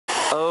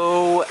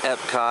Oh,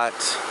 Epcot,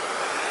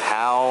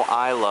 how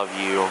I love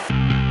you.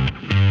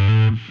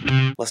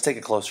 Let's take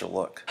a closer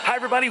look. Hi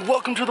everybody,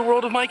 welcome to the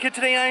world of Micah.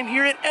 Today I am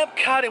here at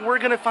Epcot and we're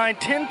gonna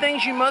find 10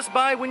 things you must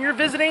buy when you're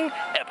visiting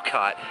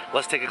Epcot.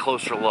 Let's take a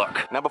closer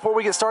look. Now before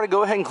we get started,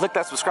 go ahead and click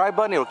that subscribe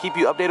button. It'll keep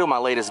you updated on my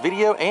latest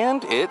video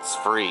and it's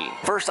free.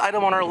 First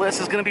item on our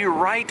list is gonna be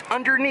right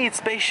underneath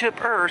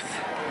Spaceship Earth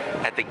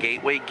at the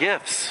Gateway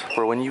Gifts.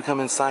 For when you come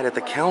inside at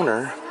the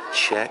counter,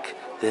 check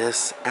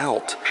this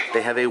out.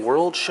 They have a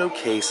World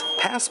Showcase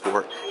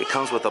passport. It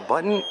comes with a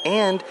button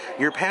and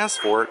your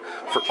passport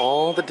for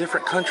all the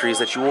different countries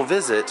that you will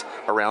visit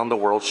around the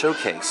World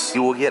Showcase.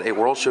 You will get a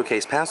World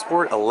Showcase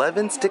passport,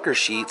 11 sticker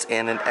sheets,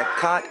 and an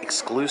Epcot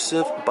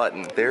exclusive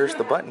button. There's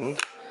the button,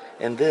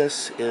 and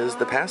this is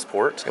the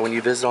passport. And when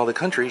you visit all the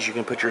countries, you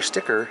can put your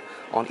sticker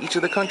on each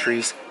of the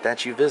countries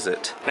that you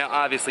visit. Now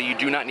obviously you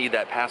do not need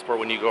that passport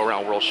when you go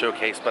around World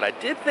Showcase, but I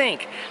did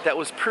think that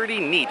was pretty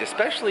neat,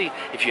 especially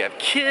if you have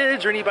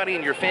kids or anybody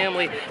in your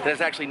family that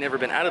has actually never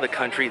been out of the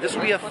country. This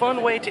would be a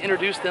fun way to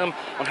introduce them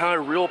on how a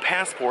real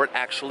passport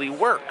actually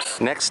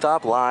works. Next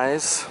stop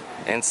lies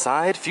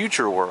inside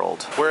Future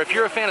World, where if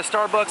you're a fan of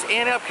Starbucks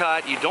and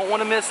Epcot, you don't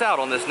want to miss out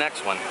on this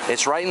next one.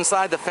 It's right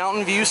inside the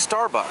Fountain View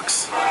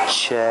Starbucks.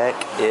 Check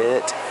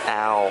it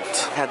out.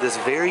 Had this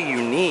very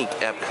unique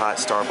Epcot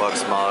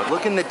Starbucks mug.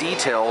 Look in the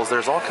details.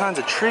 There's all kinds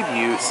of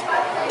tributes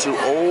to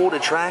old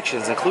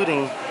attractions,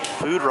 including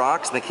Food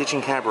Rocks and the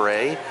Kitchen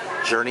Cabaret,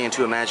 Journey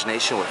into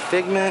Imagination with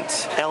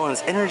Figment,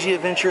 Ellen's Energy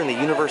Adventure in the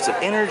Universe of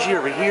Energy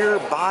over here,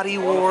 Body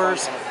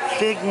Wars,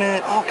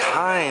 Figment, all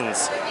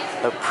kinds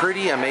of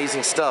pretty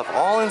amazing stuff,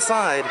 all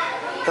inside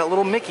that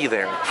little Mickey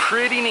there.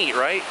 Pretty neat,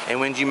 right? And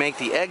when you make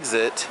the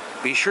exit,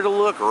 be sure to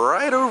look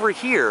right over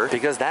here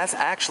because that's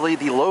actually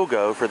the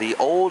logo for the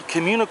old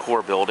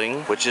Communicore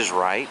building, which is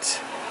right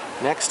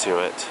next to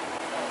it.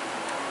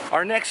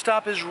 Our next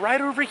stop is right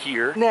over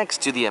here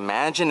next to the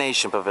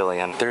Imagination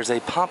Pavilion. There's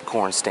a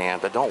popcorn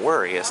stand, but don't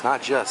worry, it's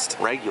not just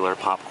regular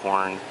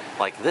popcorn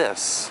like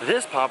this.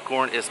 This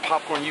popcorn is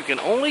popcorn you can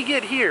only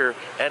get here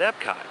at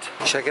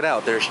Epcot. Check it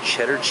out, there's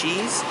cheddar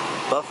cheese,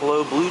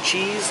 buffalo blue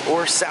cheese,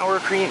 or sour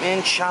cream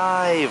and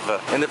chive.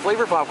 And the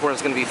flavor popcorn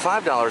is gonna be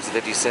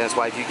 $5.50,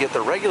 while if you get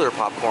the regular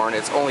popcorn,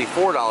 it's only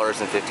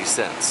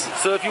 $4.50.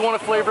 So if you wanna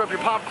flavor up your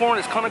popcorn,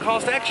 it's gonna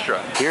cost extra.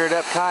 Here at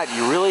Epcot,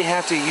 you really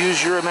have to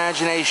use your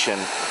imagination.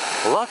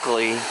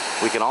 Luckily,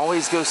 we can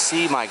always go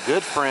see my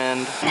good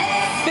friend,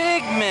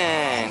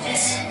 Figment.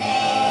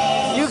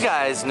 You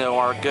guys know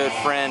our good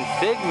friend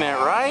Figment,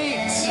 right?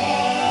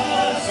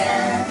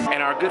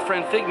 And our good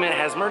friend Figment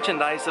has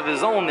merchandise of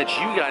his own that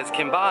you guys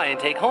can buy and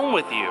take home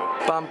with you.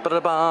 Bum ba da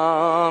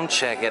bum,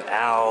 check it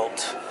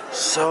out.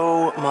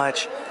 So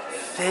much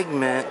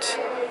Figment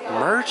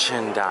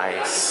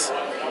merchandise,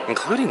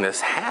 including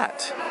this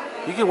hat.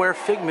 You can wear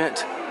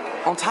Figment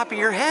on top of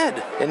your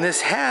head, and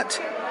this hat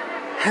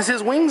has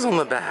his wings on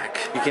the back.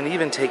 You can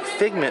even take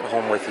Figment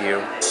home with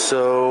you.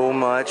 So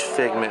much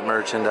Figment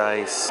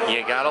merchandise.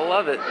 You gotta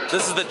love it.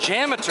 This is the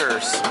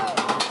Janitors.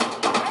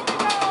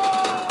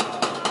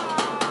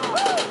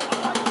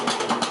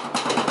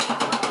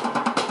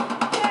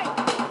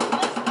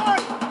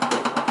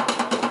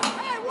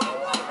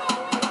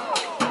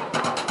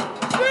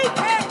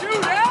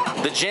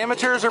 The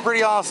Janitors are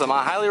pretty awesome.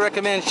 I highly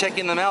recommend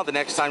checking them out the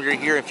next time you're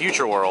here in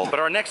Future World. But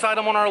our next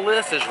item on our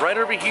list is right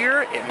over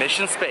here at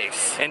Mission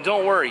Space. And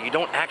don't worry, you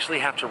don't actually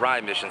have to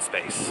ride Mission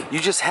Space. You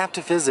just have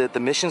to visit the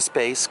Mission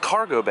Space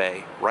cargo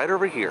bay right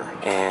over here.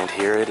 And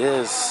here it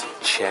is.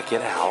 Check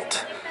it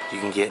out. You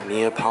can get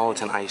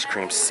Neapolitan ice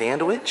cream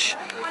sandwich,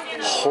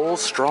 whole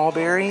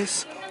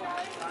strawberries,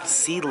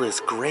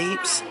 seedless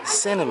grapes,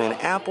 cinnamon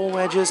apple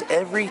wedges,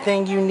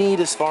 everything you need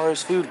as far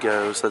as food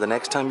goes. So the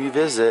next time you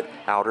visit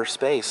outer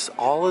space,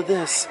 all of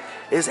this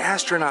is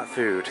astronaut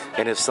food.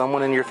 And if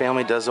someone in your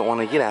family doesn't want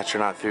to get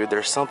astronaut food,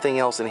 there's something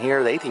else in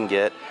here they can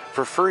get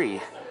for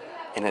free.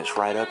 And it's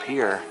right up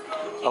here.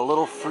 A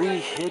little free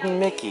hidden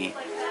Mickey.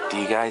 Do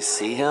you guys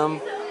see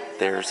him?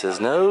 There's his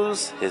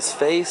nose, his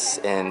face,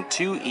 and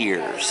 2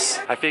 ears.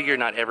 I figure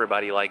not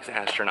everybody likes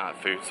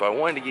astronaut food, so I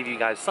wanted to give you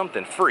guys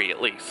something free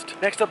at least.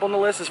 Next up on the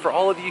list is for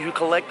all of you who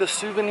collect the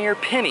souvenir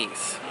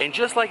pennies. And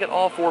just like at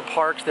all 4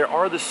 parks, there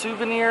are the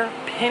souvenir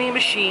penny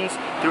machines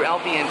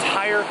throughout the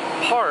entire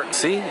park.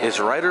 See,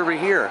 it's right over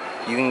here.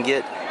 You can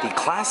get the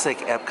classic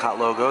Epcot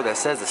logo that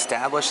says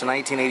established in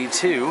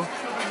 1982,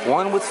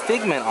 one with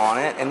Figment on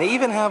it, and they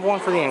even have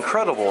one for the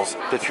Incredibles.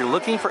 But if you're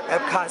looking for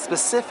Epcot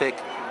specific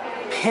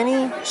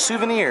penny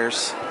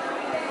souvenirs,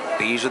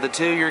 these are the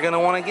 2 you're going to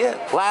want to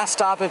get. Last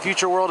stop in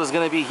Future World is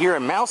going to be here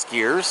at Mouse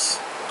Gears.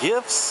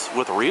 Gifts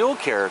with real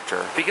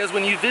character. Because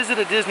when you visit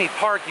a Disney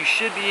park, you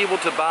should be able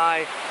to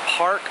buy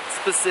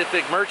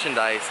park-specific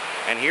merchandise.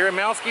 And here at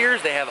Mouse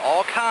Gears, they have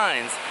all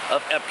kinds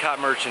of Epcot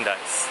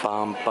merchandise.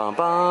 Bum, bum,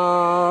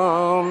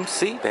 bum.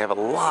 See, they have a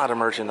lot of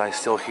merchandise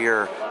still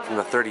here from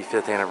the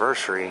 35th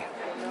anniversary.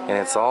 And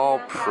it's all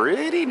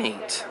pretty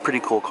neat. Pretty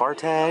cool car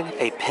tag,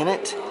 a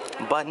pennant,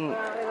 button,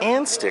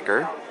 and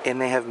sticker. And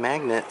they have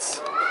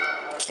magnets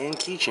and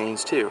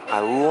keychains too. I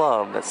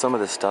love that some of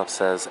this stuff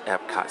says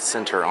Epcot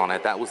Center on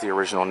it. That was the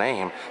original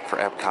name for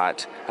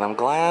Epcot, and I'm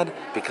glad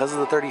because of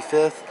the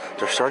 35th,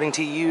 they're starting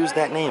to use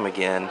that name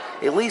again,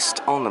 at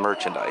least on the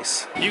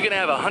merchandise. You can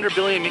have 100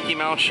 billion Mickey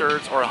Mouse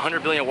shirts or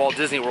 100 billion Walt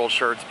Disney World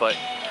shirts, but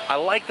I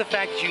like the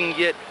fact that you can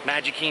get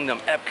Magic Kingdom,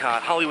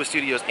 Epcot, Hollywood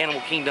Studios,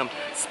 Animal Kingdom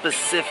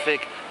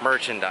specific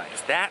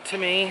merchandise. That to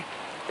me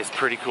is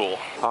pretty cool.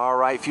 All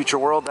right, Future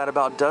World, that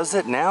about does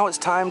it. Now it's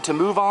time to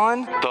move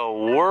on. The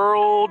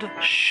World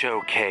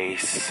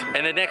Showcase.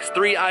 And the next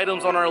 3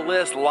 items on our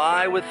list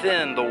lie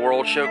within the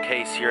World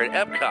Showcase here at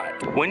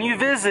Epcot. When you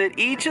visit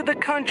each of the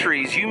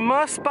countries, you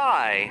must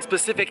buy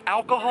specific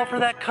alcohol for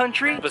that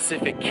country,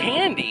 specific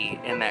candy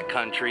in that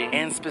country,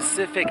 and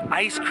specific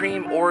ice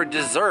cream or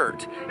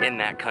dessert in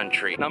that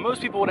country. Now,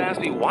 most people would ask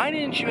me, why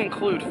didn't you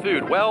include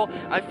food? Well,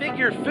 I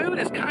figure food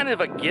is kind of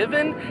a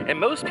given, and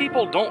most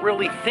people don't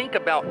really think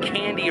about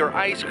candy or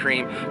ice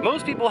cream.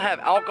 Most people have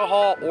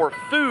alcohol or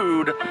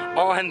food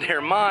on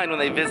their mind when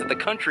they visit the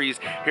countries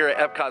here at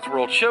Epcot's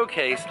World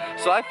Showcase.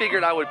 So I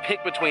figured I would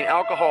pick between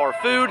alcohol or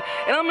food,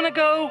 and I'm gonna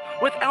go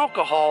with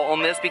alcohol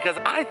on this because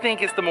I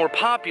think it's the more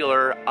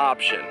popular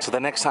option. So the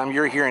next time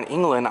you're here in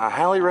England, I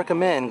highly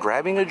recommend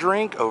grabbing a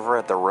drink over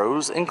at the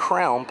Rose and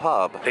Crown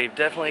pub. They've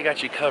definitely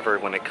got you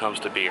covered when it comes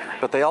to beer.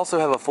 But they also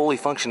have a fully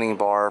functioning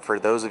bar for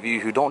those of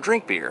you who don't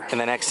drink beer. And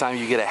the next time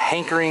you get a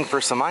hankering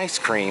for some ice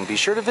cream, be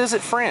sure to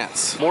visit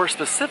France. More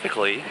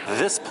specifically,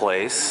 this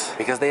place,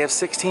 because they have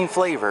 16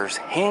 flavors,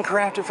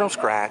 handcrafted from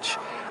scratch,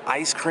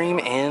 ice cream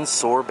and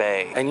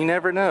sorbet. And you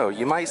never know,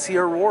 you might see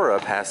Aurora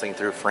passing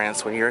through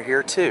France when you're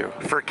here too.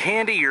 For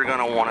candy, you're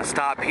gonna wanna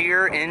stop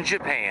here in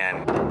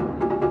Japan.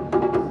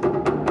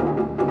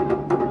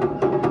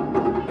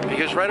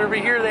 Because right over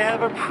here, they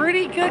have a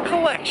pretty good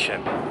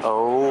collection.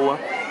 Oh,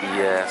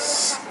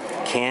 yes.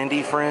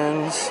 Candy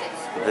friends,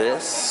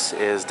 this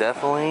is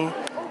definitely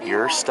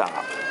your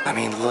stop. I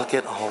mean, look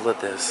at all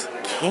of this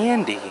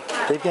candy.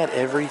 They've got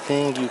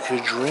everything you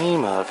could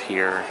dream of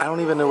here. I don't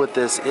even know what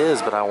this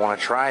is, but I want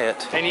to try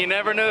it. And you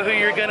never know who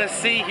you're gonna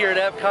see here at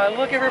Epcot.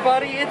 Look,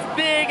 everybody, it's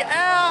Big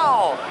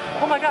Al!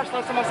 Oh my gosh,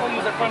 last time I saw you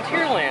was at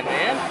Frontierland,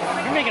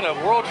 man. You're making a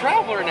world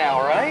traveler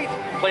now, right?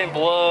 Playing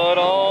Blood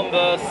on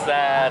the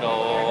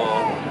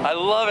Saddle. I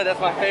love it. That's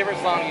my favorite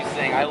song you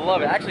sing. I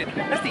love it. Actually,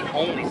 that's the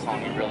only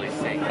song you really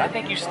sing. But I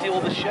think you steal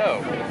the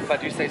show. If I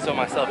do say so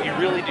myself, you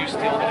really do steal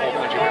the whole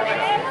country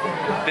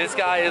version. This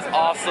guy is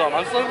awesome.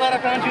 I'm so glad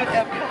I found you at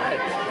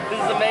Epcot. This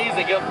is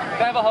amazing. Can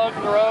I have a hug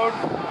from the road?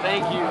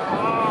 Thank you.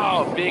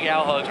 Oh, Big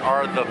Al hugs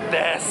are the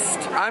best.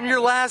 I'm your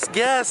last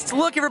guest.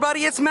 Look,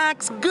 everybody, it's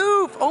Max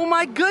Goof. Oh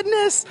my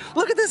goodness.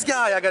 Look at this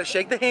guy. I gotta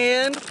shake the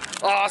hand.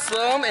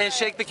 Awesome. And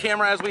shake the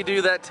camera as we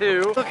do that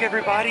too. Look,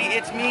 everybody,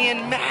 it's me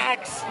and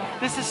Max.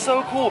 This is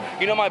so cool.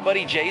 You know, my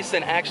buddy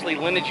Jason actually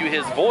lended you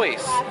his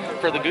voice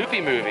for the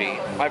Goofy movie.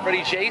 My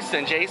buddy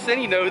Jason.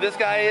 Jason, you know who this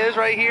guy is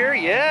right here?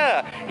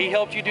 Yeah. He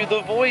helped you do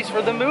the voice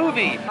for the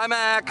movie. Hi,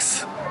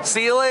 Max.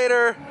 See you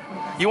later.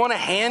 You want a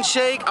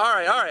handshake? All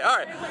right, all right, all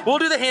right. We'll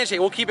do the handshake.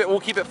 We'll keep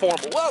it formal.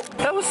 Whoa,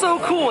 that was so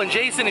cool. And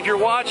Jason, if you're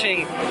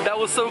watching, that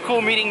was so cool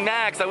meeting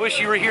Max. I wish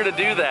you were here to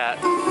do that.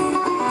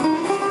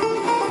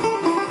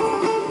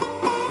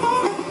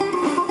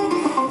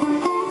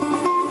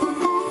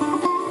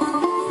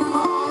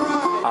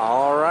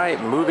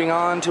 Moving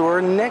on to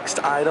our next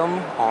item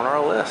on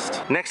our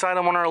list. Next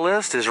item on our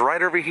list is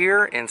right over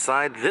here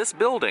inside this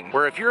building,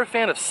 where if you're a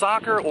fan of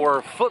soccer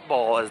or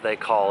football as they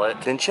call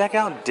it, then check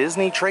out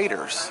Disney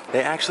Traders.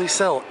 They actually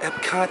sell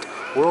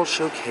Epcot World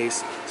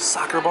Showcase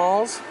soccer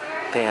balls.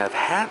 They have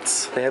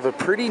hats. They have a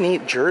pretty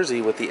neat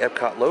jersey with the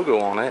Epcot logo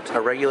on it,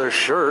 a regular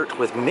shirt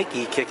with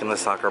Mickey kicking the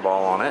soccer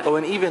ball on it, oh,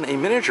 and even a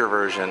miniature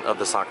version of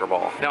the soccer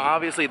ball. Now,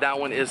 obviously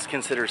that one is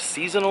considered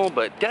seasonal,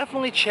 but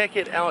definitely check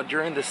it out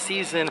during the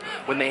season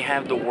when they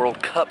have the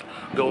World Cup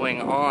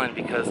going on,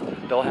 because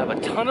they'll have a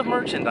ton of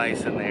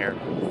merchandise in there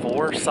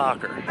for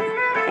soccer.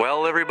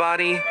 Well,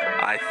 everybody,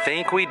 I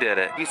think we did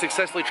it. We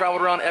successfully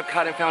traveled around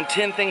Epcot and found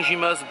 10 things you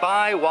must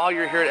buy while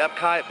you're here at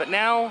Epcot, but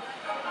now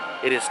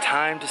it is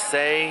time to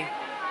say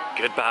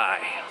goodbye.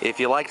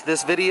 If you liked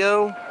this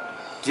video,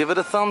 give it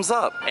a thumbs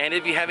up. And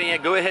if you haven't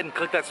yet, go ahead and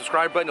click that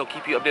subscribe button. It'll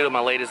keep you updated on my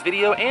latest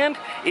video, and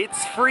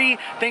it's free.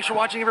 Thanks for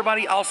watching,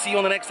 everybody. I'll see you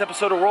on the next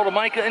episode of World of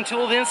Micah.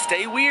 Until then,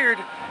 stay weird.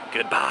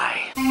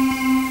 Goodbye.